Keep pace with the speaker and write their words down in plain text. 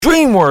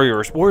Dream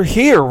Warriors, we're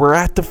here. We're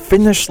at the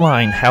finish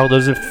line. How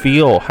does it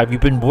feel? Have you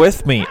been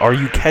with me? Are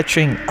you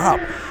catching up?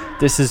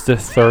 This is the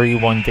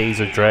 31 Days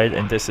of Dread,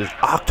 and this is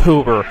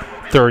October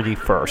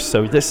 31st.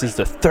 So this is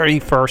the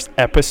 31st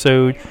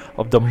episode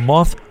of the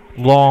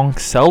month-long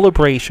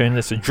celebration.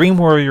 It's a Dream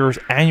Warriors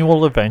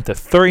annual event. The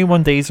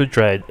 31 Days of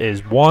Dread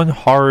is one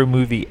horror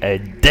movie a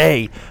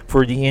day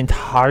for the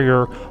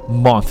entire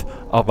month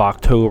of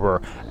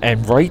October.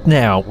 And right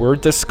now, we're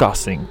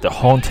discussing The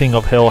Haunting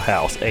of Hill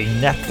House, a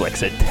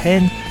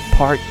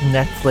 10-part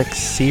Netflix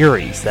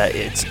series. That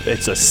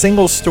it's a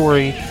single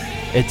story.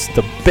 It's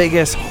the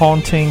biggest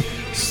haunting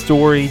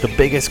story, the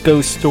biggest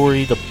ghost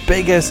story, the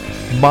biggest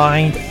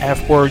mind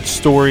F-word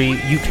story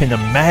you can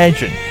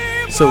imagine.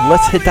 So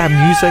let's hit that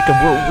music,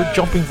 and we're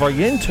jumping right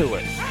into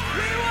it.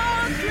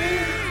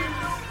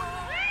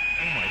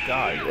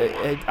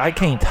 God, I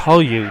can't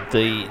tell you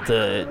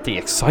the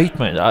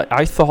excitement.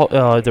 I thought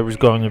there was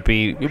going to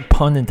be,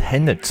 pun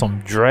intended,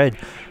 some dread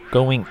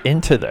going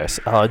into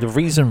this. The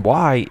reason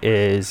why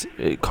is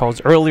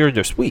because earlier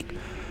this week,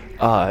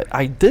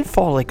 I did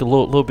fall like a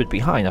little bit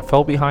behind. I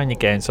fell behind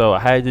again, so I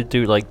had to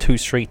do like 2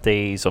 straight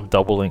days of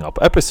doubling up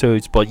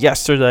episodes. But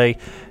yesterday,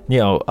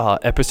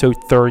 episode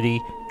 30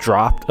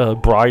 dropped,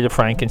 Bride of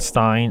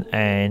Frankenstein,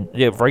 and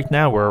right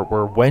now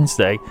we're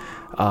Wednesday.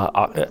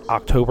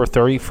 October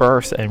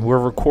 31st, and we're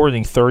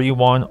recording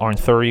 31 on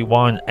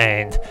 31,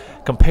 and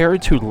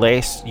compared to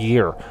last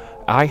year,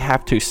 I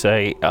have to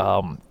say,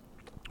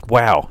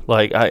 wow,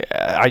 like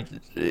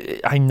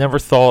I never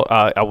thought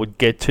I would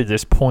get to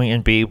this point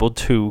and be able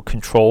to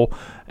control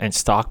and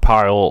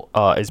stockpile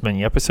as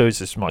many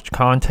episodes, as much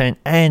content,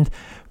 and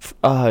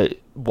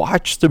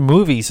watch the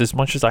movies as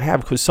much as I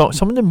have, because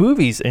some of the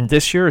movies in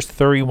this year's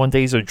 31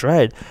 Days of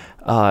Dread,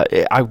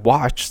 I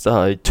watched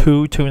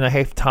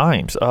 2.5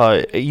 times.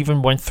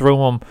 Even went through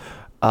them,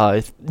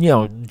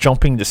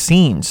 jumping the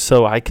scenes,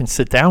 so I can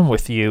sit down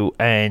with you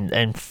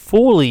and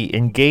fully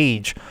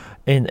engage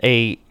in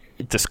a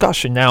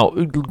discussion. Now,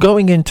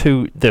 going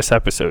into this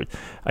episode,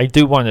 I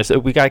do want to say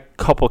we got a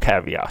couple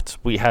caveats.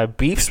 We have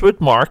beefs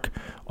with Mark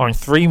on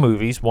 3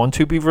 movies, one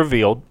to be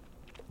revealed.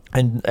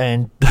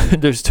 And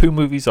those 2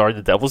 movies are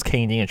The Devil's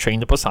Candy and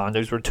Train to Busan.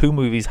 Those were 2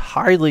 movies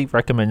highly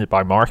recommended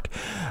by Mark.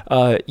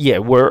 We're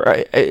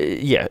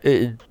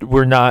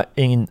not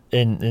in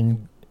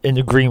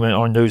agreement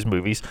on those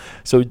movies.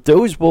 So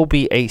those will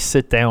be a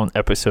sit down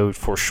episode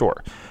for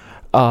sure.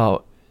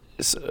 And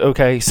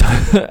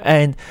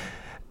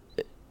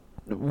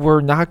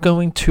we're not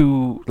going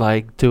to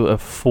do a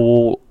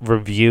full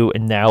review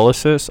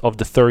analysis of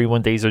the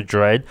 31 Days of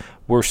Dread.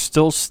 We're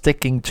still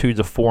sticking to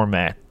the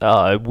format.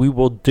 We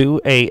will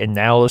do a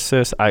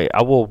analysis. I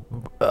will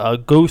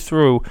go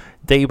through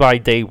day by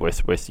day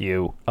with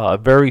you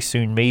very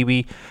soon.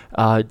 Maybe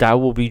that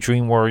will be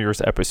Dream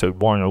Warriors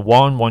episode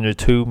 101,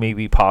 102,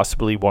 maybe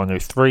possibly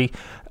 103.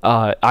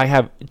 I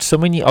have so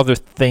many other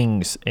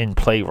things in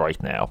play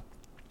right now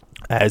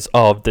as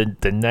of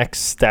the next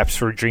steps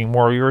for Dream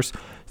Warriors.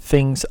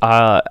 Things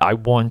I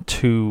want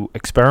to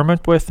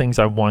experiment with, things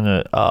I want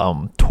to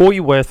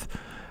toy with,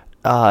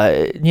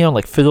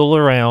 like fiddle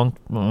around.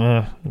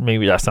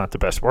 Maybe that's not the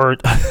best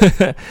word.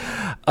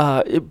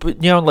 But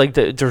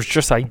there's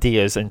just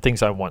ideas and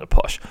things I want to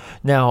push.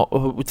 Now,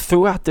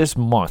 throughout this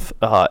month,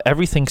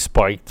 everything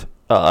spiked.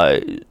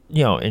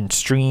 In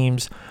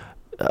streams,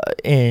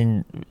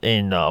 in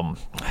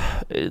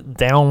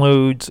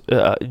downloads.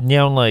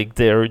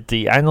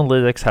 The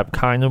analytics have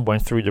kind of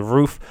went through the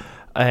roof.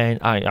 And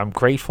I'm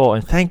grateful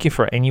and thank you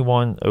for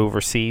anyone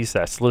overseas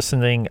that's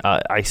listening.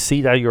 I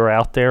see that you're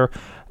out there,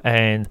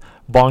 and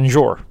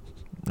bonjour.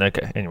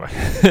 Okay, anyway,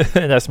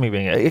 that's me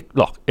being.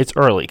 Look, it's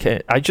early.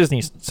 I just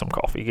need some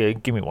coffee.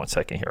 Give me 1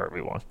 second here,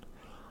 everyone.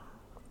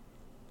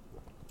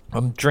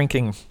 I'm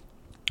drinking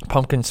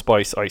pumpkin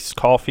spice iced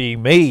coffee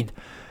made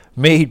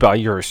by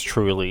yours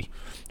truly,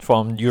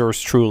 from yours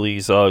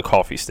truly's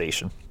coffee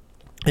station.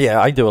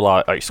 Yeah, I do a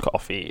lot of iced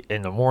coffee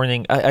in the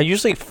morning. I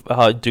usually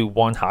do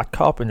 1 hot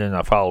cup, and then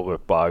I follow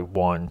it by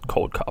 1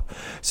 cold cup.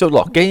 So,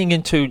 look, getting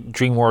into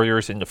Dream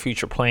Warriors in the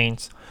future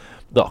planes,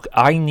 look,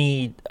 I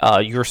need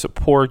your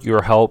support,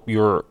 your help,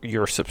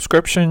 your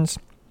subscriptions,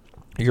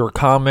 your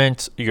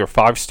comments, your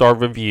 5-star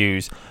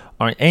reviews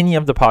on any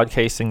of the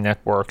podcasting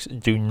networks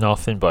do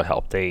nothing but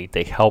help. They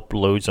help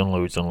loads and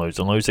loads and loads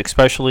and loads,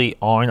 especially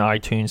on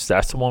iTunes.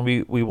 That's the one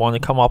we want to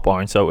come up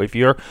on. So if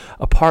you're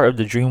a part of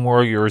the Dream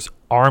Warriors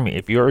army,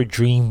 if you're a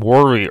Dream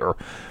Warrior,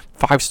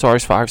 5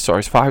 stars, 5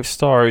 stars, 5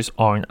 stars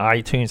on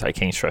iTunes. I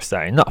can't stress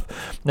that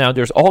enough. Now,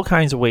 there's all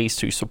kinds of ways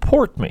to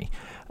support me.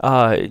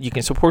 You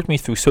can support me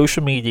through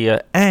social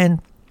media,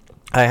 and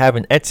I have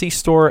an Etsy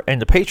store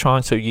and a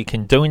Patreon, so you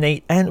can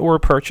donate and or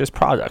purchase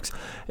products.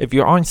 If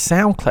you're on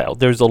SoundCloud,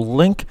 there's a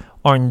link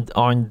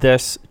on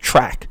this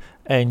track,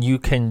 and you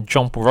can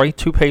jump right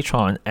to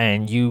Patreon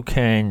and you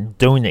can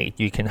donate.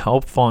 You can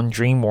help fund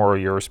Dream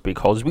Warriors,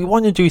 because we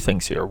want to do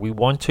things here. We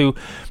want to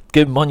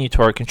give money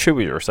to our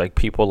contributors, like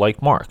people like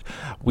Mark.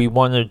 We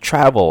want to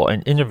travel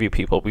and interview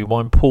people. We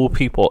want to pull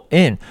people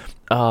in.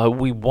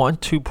 we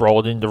want to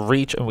broaden the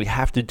reach, and we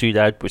have to do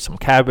that with some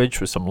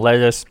cabbage, with some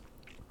lettuce.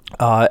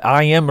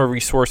 I am a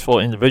resourceful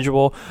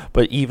individual,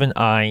 but even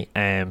I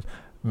am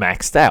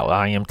maxed out.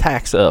 I am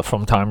taxed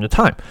from time to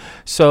time.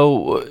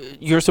 So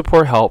your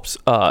support helps.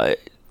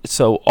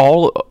 So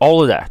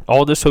all of that,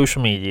 all the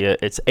social media,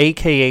 it's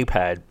AKA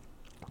Pad,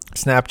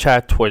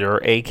 Snapchat,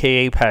 Twitter,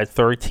 AKA Pad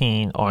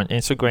 13 on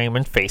Instagram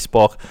and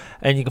Facebook,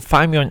 and you can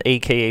find me on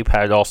AKA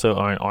Pad also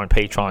on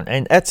Patreon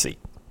and Etsy,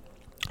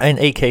 and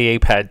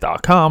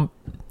AKAPad.com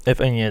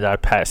if any of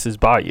that passes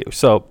by you.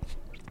 So,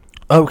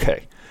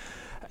 okay.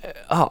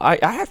 I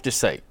have to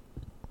say,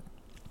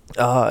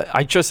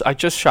 I just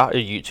shot a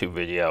YouTube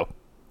video.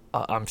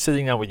 I'm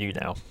sitting down with you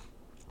now,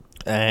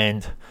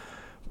 and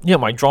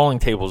my drawing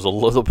table is a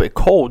little bit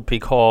cold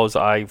because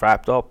I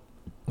wrapped up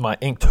my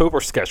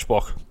Inktober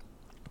sketchbook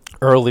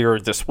earlier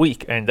this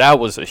week, and that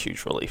was a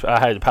huge relief. I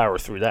had to power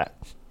through that,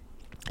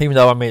 even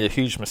though I made a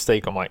huge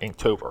mistake on my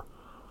Inktober.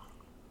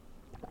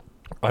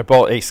 I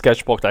bought a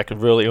sketchbook that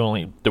could really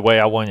only, the way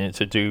I wanted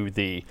to do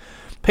the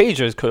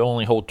pages, could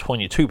only hold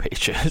 22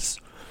 pages.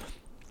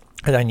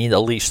 And I need at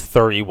least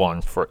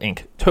 31 for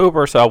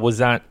Inktober, so I was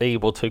not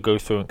able to go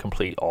through and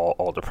complete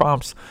all the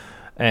prompts,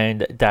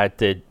 and that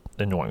did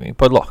annoy me.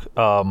 But look,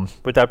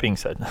 with that being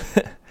said,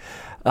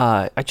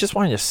 I just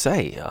wanted to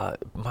say,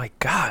 my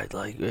God,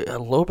 like a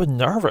little bit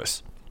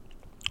nervous.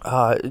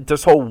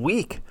 This whole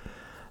week,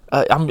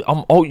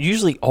 I'm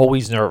usually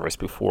always nervous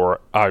before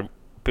I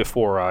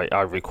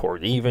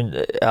record.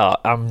 Even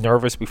I'm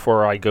nervous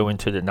before I go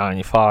into the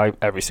 95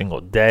 every single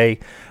day.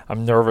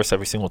 I'm nervous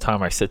every single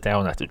time I sit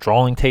down at the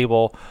drawing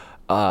table.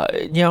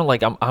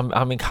 Like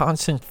I'm in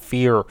constant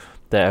fear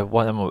that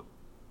what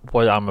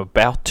I'm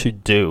about to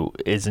do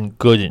isn't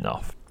good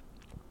enough,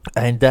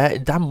 and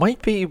that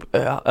might be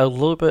a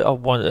little bit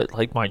of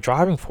like my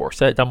driving force.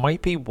 That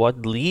might be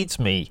what leads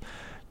me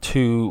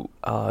to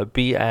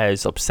be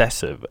as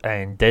obsessive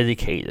and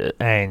dedicated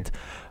and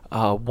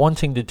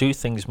wanting to do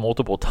things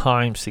multiple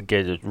times to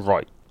get it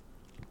right.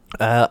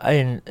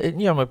 And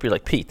I might be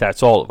like, Pete,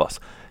 that's all of us.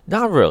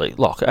 Not really.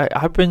 Look,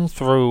 I've been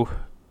through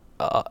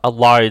a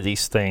lot of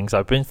these things.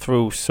 I've been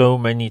through so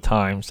many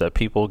times that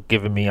people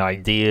giving me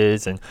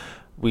ideas, and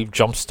we've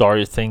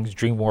jump-started things,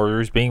 Dream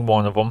Warriors being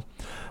one of them.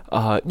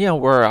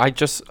 Where I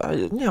just,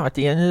 at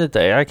the end of the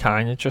day, I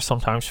kind of just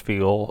sometimes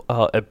feel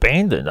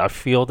abandoned. I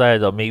feel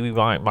that maybe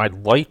my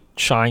light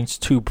shines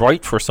too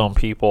bright for some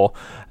people,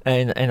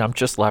 and I'm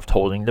just left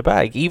holding the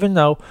bag. Even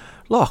though,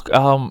 look,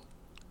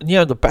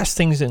 the best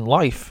things in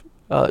life,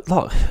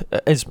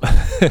 is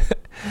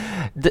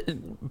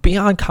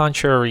beyond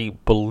contrary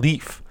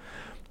belief.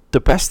 The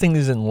best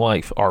things in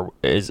life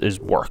is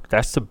work.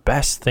 That's the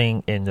best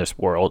thing in this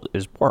world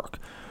is work.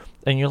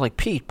 And you're like,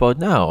 Pete, but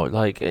no,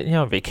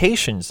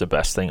 vacation's the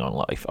best thing on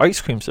life.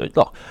 Ice cream's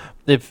look.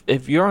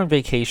 If you're on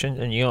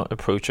vacation and you don't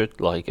approach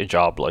it like a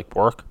job like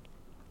work,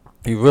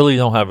 you really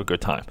don't have a good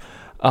time.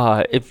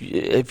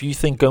 If you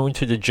think going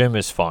to the gym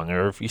is fun,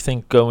 or if you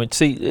think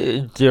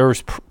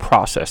there's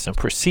process and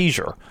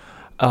procedure,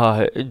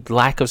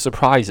 lack of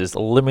surprises,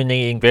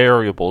 eliminating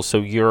variables so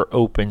you're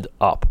opened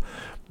up.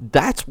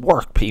 That's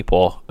work,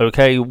 people.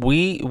 Okay,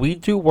 we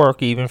do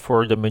work even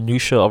for the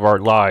minutia of our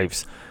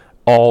lives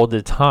all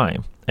the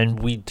time,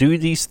 and we do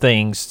these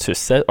things to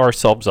set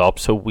ourselves up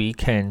so we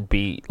can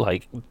be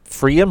like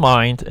free of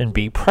mind and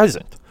be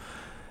present.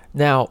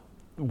 Now,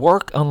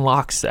 work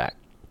unlocks that.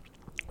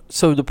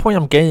 So the point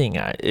I'm getting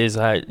at is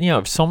that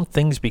if some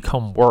things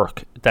become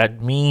work,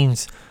 that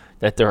means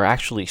that they're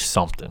actually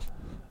something.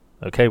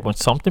 Okay, when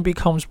something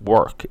becomes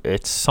work,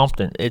 it's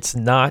something. It's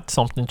not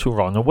something to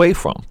run away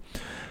from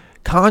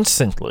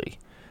constantly.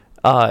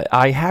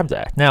 I have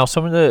that. Now,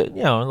 some of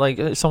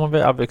the, some of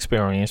it I've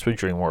experienced with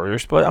Dream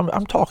Warriors, but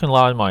I'm talking a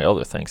lot of my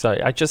other things.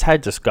 I just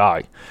had this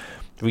guy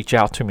reach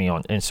out to me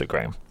on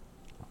Instagram.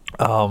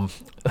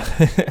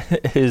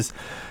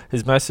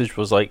 His message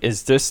was like,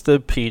 is this the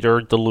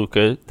Peter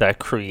DeLuca that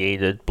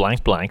created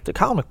blank blank, the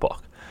comic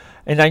book?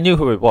 And I knew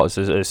who it was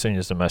as soon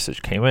as the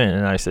message came in,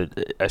 and I said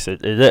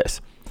it is.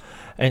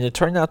 And it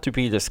turned out to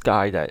be this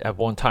guy that at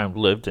one time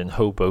lived in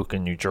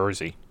Hoboken, New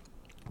Jersey.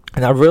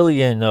 And I really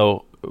didn't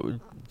know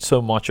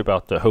so much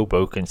about the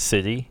Hoboken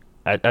city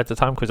at the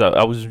time, because I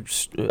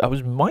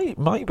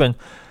might have been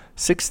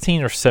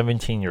 16 or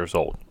 17 years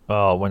old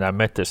when I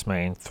met this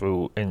man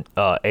through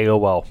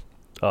AOL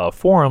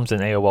forums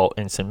and AOL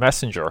Instant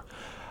Messenger,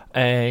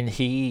 and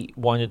he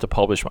wanted to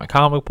publish my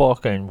comic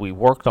book, and we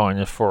worked on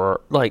it for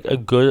like a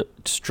good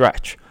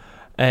stretch,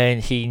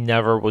 and he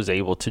never was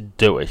able to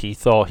do it. He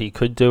thought he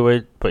could do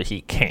it, but he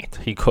can't.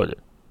 He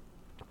couldn't.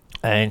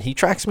 And he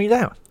tracks me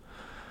down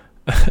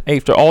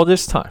after all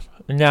this time.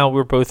 Now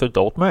we're both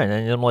adult men,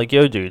 and I'm like,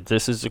 yo, dude,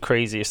 this is the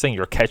craziest thing.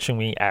 You're catching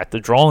me at the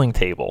drawing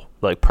table,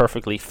 like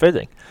perfectly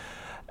fitting.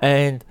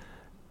 And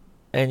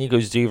he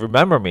goes, do you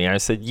remember me? And I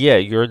said, yeah,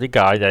 you're the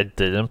guy that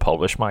didn't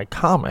publish my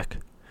comic.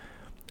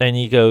 And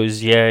he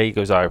goes, yeah. He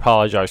goes, I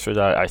apologize for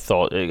that. I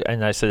thought,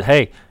 and I said,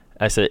 hey,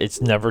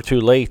 it's never too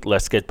late.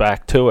 Let's get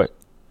back to it.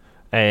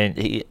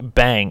 And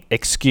bang,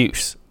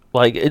 excuse.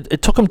 Like,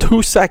 it took him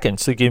 2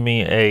 seconds to give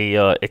me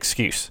a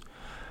excuse.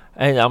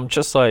 And I'm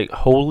just like,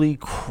 holy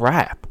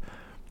crap.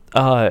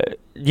 I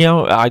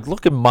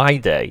look at my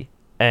day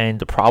and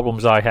the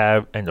problems I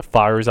have and the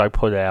fires I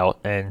put out,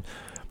 and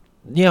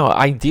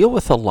I deal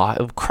with a lot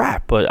of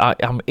crap, but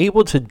I'm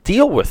able to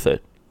deal with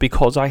it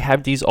because I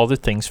have these other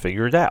things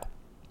figured out.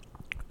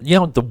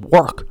 The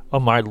work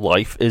of my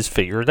life is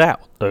figured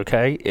out,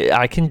 okay?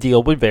 I can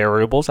deal with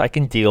variables. I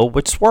can deal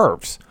with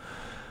swerves.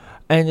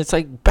 And it's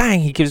like, bang,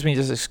 he gives me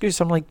this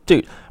excuse. I'm like,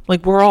 dude,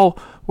 we're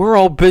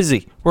all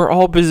busy. We're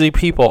all busy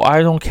people.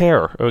 I don't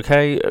care,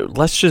 okay?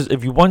 Let's just,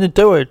 if you want to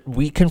do it,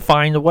 we can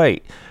find a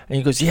way. And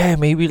he goes, yeah,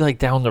 maybe like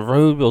down the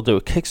road we'll do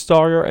a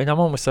Kickstarter. And I'm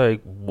almost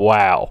like,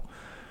 wow.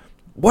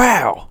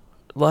 Like,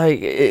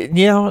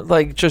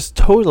 like just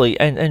totally.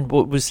 And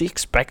what was he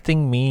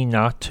expecting me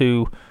not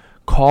to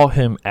call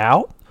him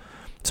out?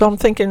 So I'm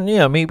thinking,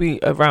 maybe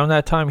around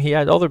that time he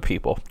had other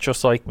people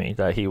just like me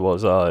that he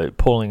was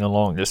pulling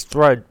along this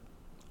thread.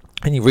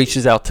 And he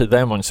reaches out to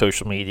them on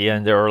social media,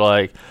 and they're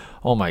like,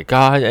 oh my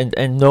God,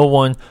 and no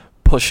one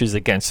pushes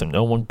against him.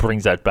 No one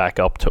brings that back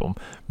up to him.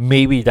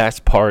 Maybe that's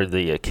part of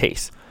the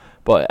case.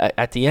 But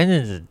at the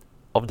end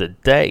of the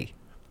day,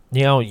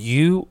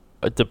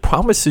 the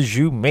promises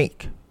you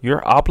make,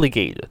 you're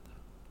obligated,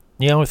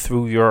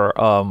 through your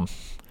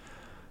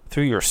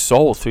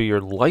soul, through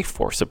your life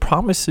force, the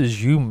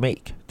promises you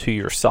make to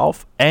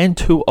yourself and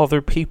to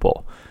other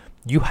people,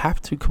 you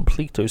have to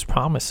complete those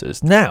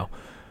promises. Now,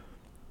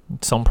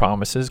 some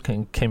promises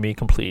can be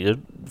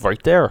completed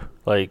right there,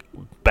 like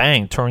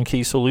bang,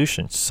 turnkey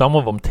solutions. Some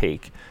of them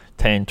take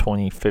 10,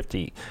 20,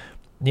 50,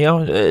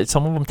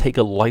 some of them take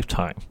a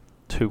lifetime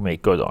to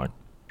make good on.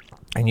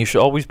 And you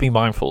should always be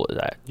mindful of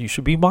that. You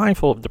should be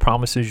mindful of the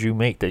promises you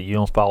make that you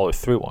don't follow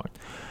through on.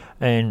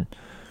 And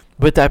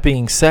with that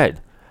being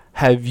said,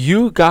 have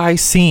you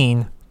guys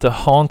seen The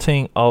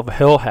Haunting of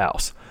Hill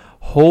House?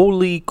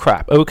 Holy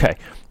crap. Okay,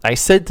 I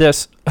said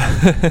this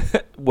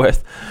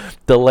with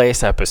the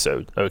last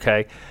episode,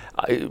 okay?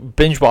 I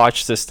binge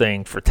watched this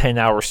thing for 10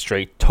 hours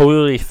straight,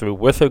 totally through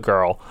with a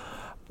girl.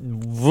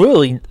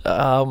 Really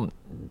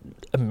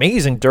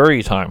amazing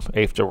dirty time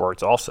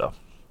afterwards also.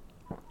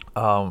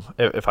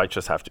 If I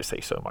just have to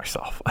say so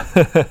myself.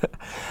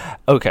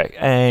 Okay,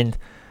 and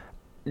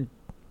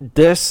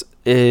this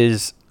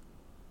is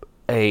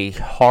a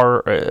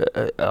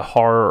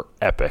horror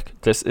epic.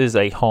 This is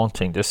a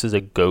haunting. This is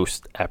a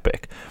ghost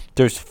epic.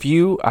 There's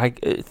few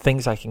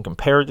things I can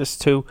compare this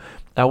to.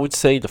 I would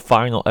say the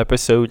final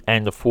episode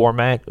and the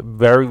format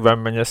very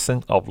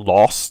reminiscent of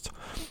Lost,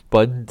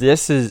 but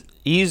this is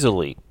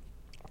easily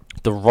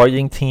the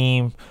writing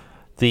team,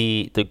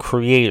 the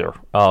creator,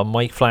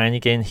 Mike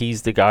Flanagan.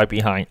 He's the guy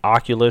behind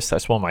Oculus.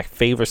 That's one of my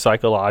favorite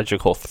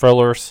psychological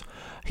thrillers.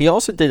 He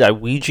also did a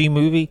Ouija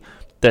movie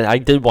that I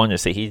did want to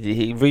see.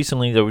 He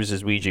recently, there was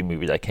this Ouija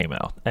movie that came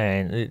out,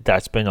 and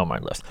that's been on my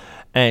list.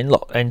 And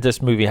look, and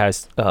this movie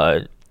has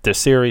the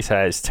series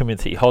has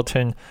Timothy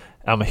Hutton.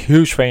 I'm a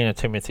huge fan of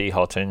Timothy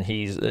Hutton.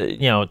 He's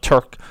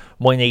Turk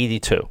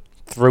 182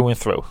 through and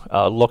through.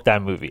 Look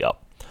that movie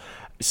up.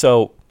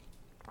 So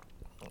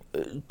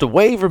the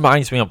way it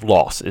reminds me of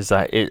Lost is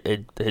that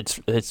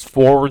it's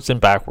forwards and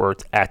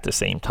backwards at the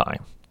same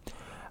time.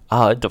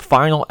 The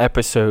final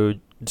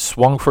episode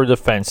swung for the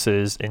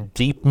fences in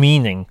deep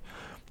meaning,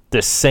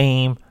 the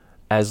same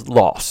as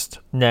Lost.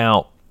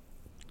 Now,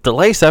 the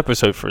last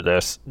episode for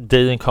this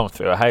didn't come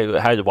through.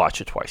 I had to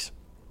watch it twice.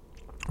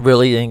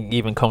 Really didn't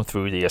even come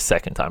through the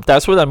second time.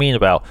 That's what I mean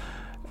about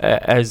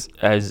as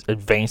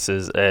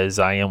advances as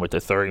I am with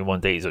the 31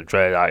 Days of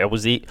Dread. I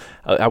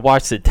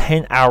watched a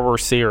 10-hour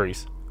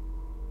series.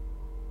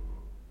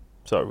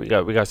 Sorry, we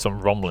got some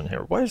rumbling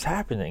here. What is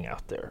happening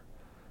out there?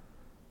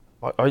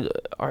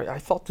 I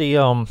thought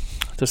the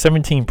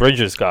 17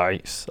 Bridges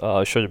guys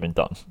should have been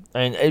done.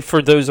 And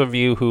for those of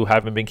you who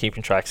haven't been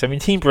keeping track,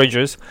 17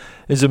 Bridges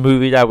is a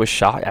movie that was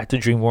shot at the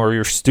Dream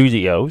Warrior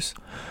Studios.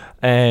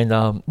 And,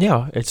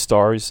 it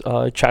stars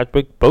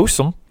Chadwick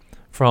Boseman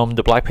from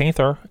the Black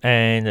Panther.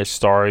 And it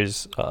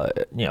stars,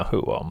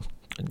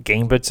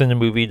 Gambit's in the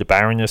movie, the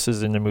Baroness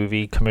is in the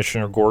movie,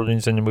 Commissioner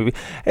Gordon's in the movie.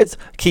 It's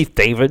Keith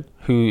David,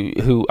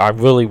 who I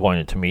really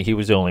wanted to meet. He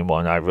was the only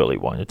one I really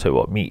wanted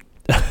to meet.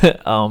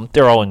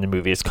 They're all in the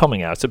movie. It's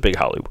coming out. It's a big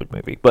Hollywood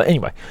movie. But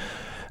anyway,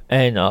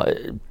 and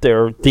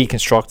they're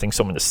deconstructing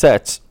some of the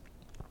sets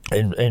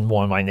in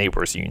one of my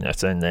neighbor's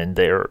units, and then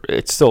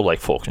it's still like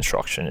full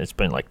construction. It's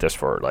been like this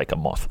for like a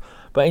month.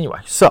 But anyway,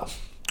 so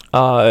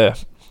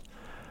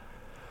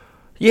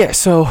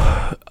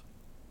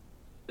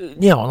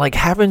like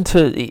having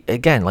to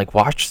again like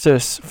watch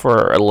this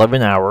for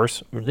 11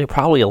 hours,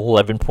 probably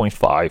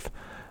 11.5.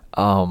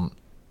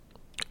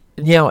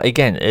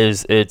 Again,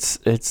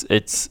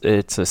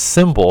 it's a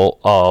symbol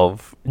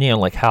of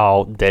like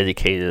how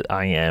dedicated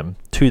I am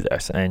to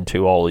this and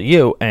to all of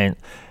you. And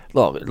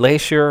look,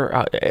 last year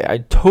I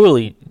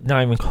totally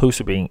not even close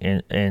to being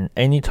in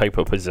any type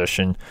of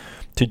position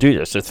to do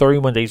this. The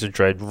 31 Days of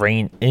Dread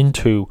ran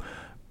into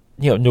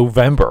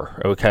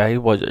November. Okay,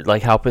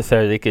 like how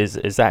pathetic is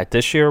that?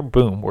 This year,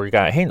 boom, we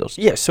got handles.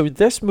 Yeah. So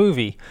this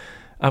movie,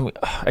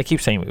 I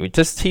keep saying movie,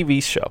 this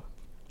TV show,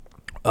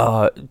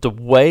 the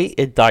way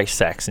it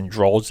dissects and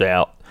draws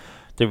out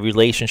the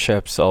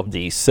relationships of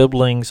these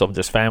siblings of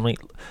this family,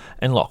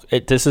 and look,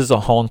 this is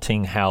a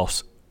haunting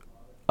house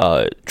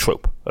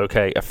trope.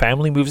 Okay, a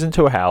family moves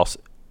into a house,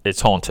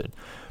 it's haunted.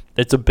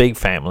 It's a big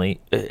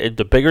family.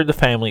 The bigger the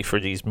family for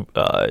these,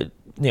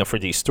 for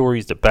these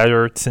stories, the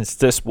better. Since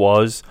this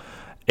was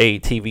a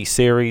TV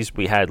series,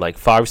 we had like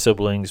 5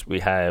 siblings. We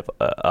have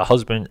a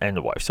husband and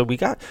a wife, so we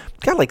got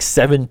like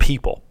 7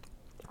 people.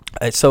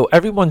 And so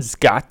everyone's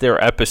got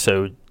their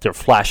episode, their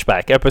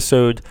flashback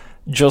episode,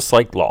 just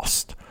like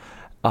Lost.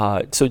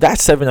 So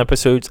that's 7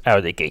 episodes out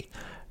of the gate.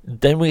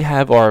 Then we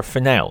have our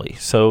finale.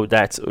 So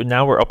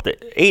now we're up to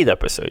 8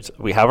 episodes.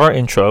 We have our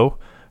intro,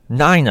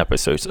 9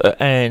 episodes,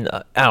 and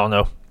I don't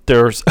know.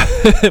 There's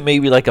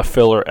maybe like a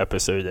filler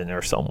episode in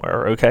there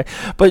somewhere. Okay,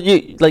 but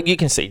you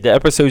can see the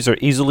episodes are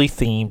easily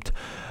themed.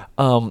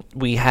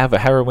 We have a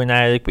heroin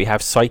addict. We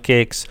have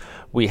psychics.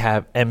 We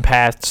have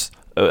empaths,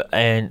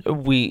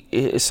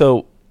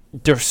 so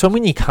there's so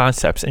many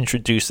concepts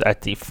introduced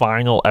at the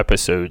final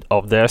episode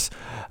of this.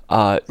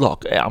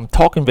 Look, I'm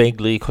talking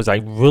vaguely because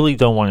I really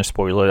don't want to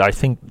spoil it. I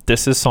think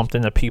this is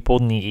something that people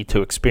need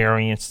to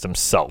experience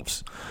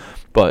themselves.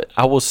 But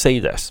I will say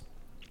this.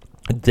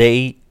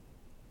 They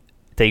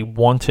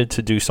wanted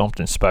to do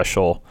something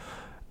special,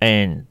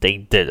 and they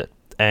did it.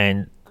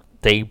 And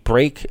they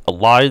break a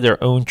lot of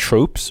their own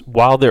tropes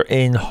while they're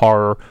in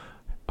horror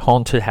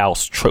haunted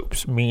house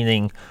tropes,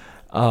 meaning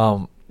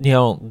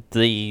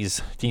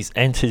these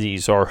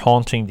entities are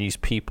haunting these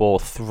people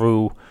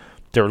through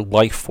their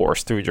life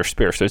force, through their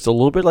spirits. So it's a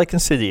little bit like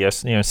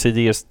Insidious.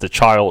 Insidious, the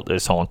child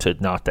is haunted,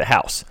 not the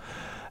house.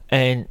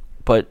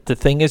 But the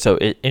thing is, though,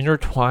 it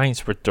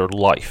intertwines with their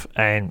life.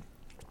 And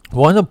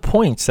one of the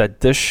points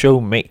that this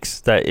show makes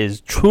that is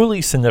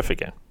truly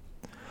significant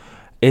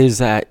is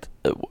that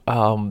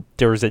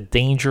there's a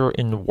danger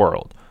in the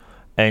world.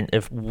 And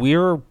if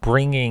we're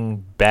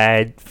bringing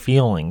bad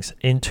feelings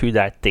into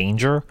that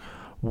danger,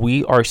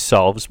 we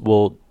ourselves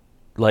will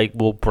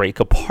break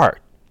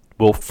apart.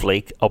 We'll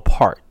flake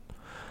apart.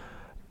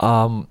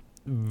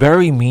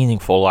 Very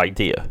meaningful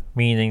idea,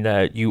 meaning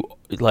that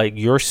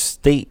your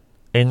state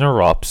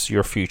interrupts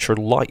your future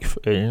life.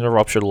 It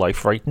interrupts your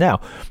life right now.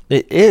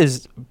 It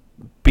is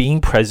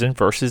being present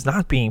versus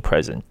not being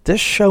present.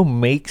 This show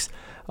makes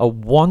a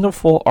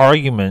wonderful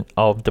argument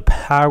of the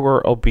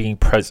power of being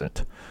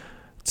present.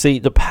 See,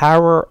 the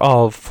power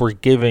of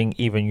forgiving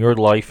even your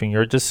life and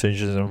your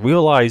decisions, and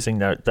realizing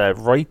that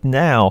right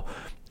now,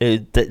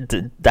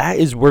 that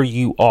is where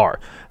you are.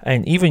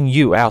 And even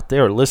you out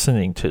there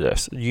listening to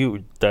this,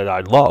 you that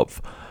I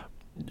love,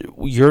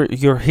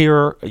 you're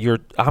here.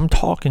 I'm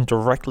talking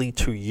directly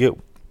to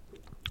you.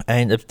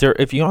 And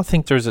if you don't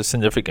think there's a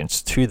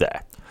significance to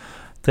that,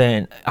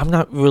 then I'm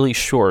not really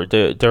sure.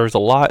 There's a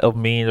lot of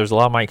me, there's a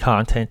lot of my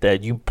content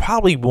that you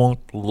probably won't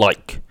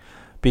like.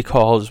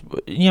 Because,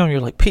 you're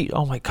like, Pete,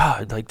 oh my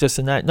God, like this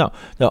and that. No,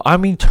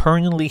 I'm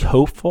eternally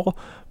hopeful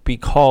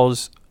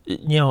because,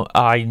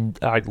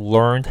 I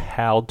learned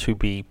how to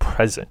be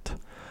present.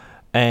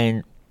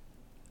 And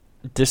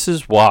this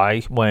is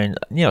why when,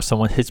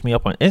 someone hits me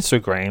up on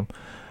Instagram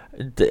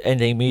and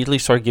they immediately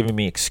start giving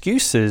me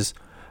excuses,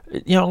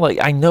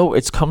 I know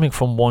it's coming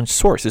from one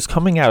source. It's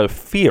coming out of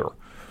fear.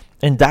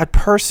 And that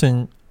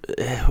person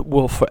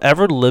will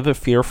forever live a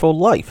fearful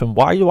life. And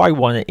why do I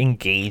want to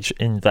engage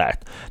in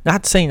that?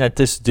 Not saying that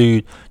this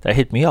dude that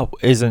hit me up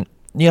isn't,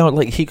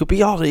 he could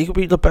be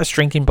the best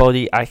drinking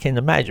buddy I can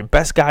imagine,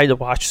 best guy to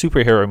watch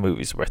superhero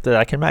movies with that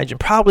I can imagine,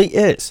 probably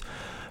is.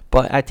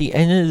 But at the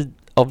end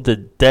of the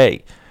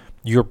day,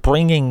 you're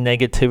bringing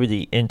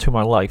negativity into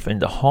my life,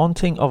 and the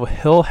Haunting of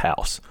Hill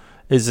House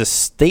is a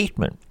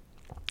statement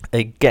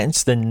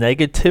against the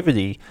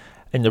negativity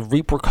and the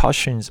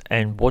repercussions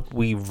and what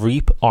we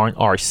reap on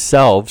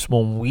ourselves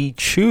when we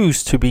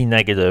choose to be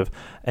negative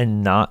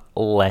and not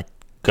let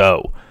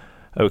go.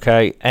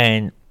 Okay?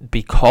 And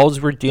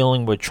because we're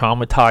dealing with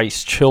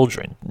traumatized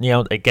children,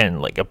 again,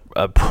 like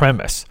a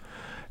premise,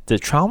 the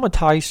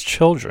traumatized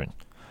children,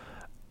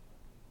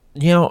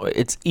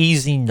 it's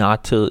easy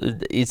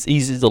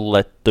to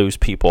let those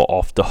people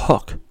off the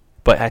hook.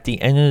 But at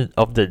the end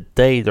of the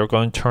day, they're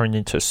going to turn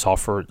into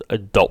suffered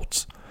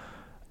adults.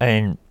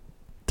 And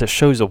the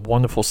show's a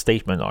wonderful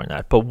statement on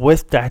that. But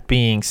with that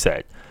being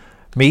said,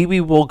 maybe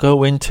we'll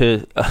go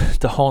into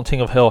the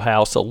Haunting of Hill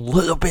House a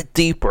little bit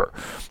deeper.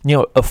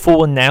 A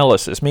full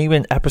analysis, maybe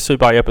an episode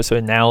by episode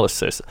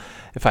analysis.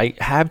 If I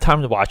have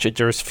time to watch it,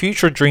 there's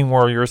future Dream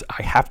Warriors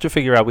I have to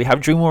figure out. We have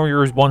Dream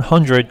Warriors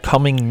 100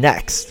 coming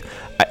next.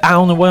 I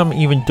don't know what I'm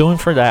even doing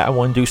for that. I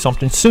want to do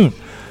something soon.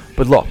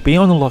 But look, be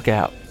on the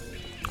lookout.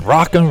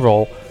 Rock and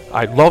roll.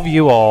 I love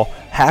you all.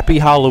 Happy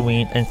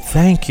Halloween, and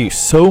thank you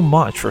so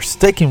much for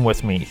sticking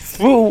with me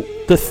through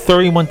the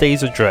 31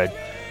 Days of Dread.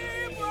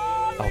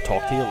 I'll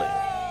talk to you later.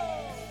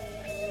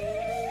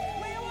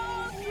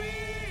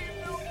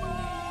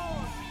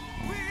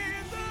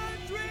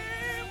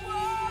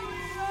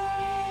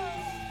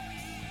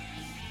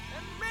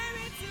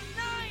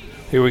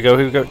 Here we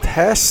go.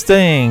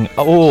 Testing.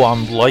 Oh,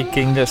 I'm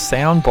liking the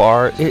sound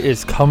bar. It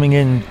is coming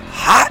in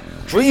hot.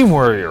 Dream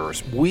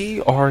Warriors,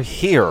 we are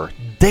here.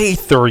 Day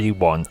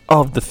 31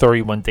 of the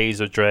 31 Days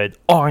of Dread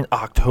on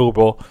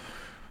October.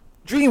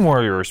 Dream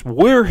Warriors,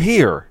 we're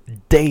here.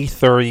 Day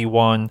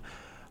 31.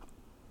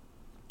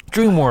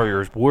 Dream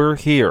Warriors, we're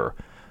here.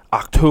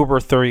 October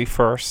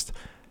 31st.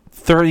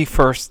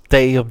 31st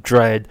Day of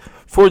Dread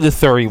for the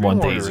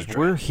 31 Days of Dread.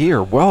 We're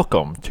here.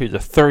 Welcome to the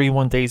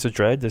 31 Days of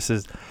Dread. This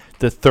is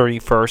the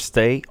 31st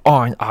day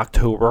on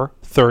October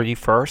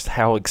 31st.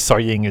 How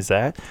exciting is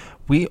that?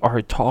 We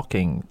are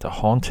talking The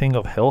Haunting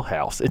of Hill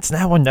House. It's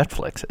now on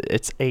Netflix.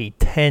 It's a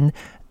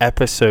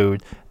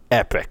 10-episode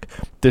epic.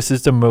 This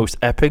is the most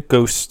epic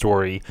ghost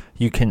story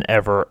you can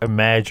ever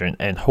imagine.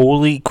 And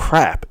holy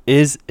crap,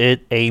 is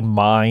it a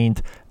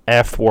mind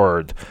F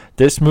word.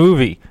 This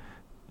movie,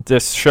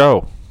 this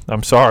show,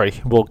 I'm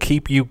sorry, will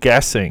keep you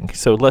guessing.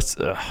 So let's...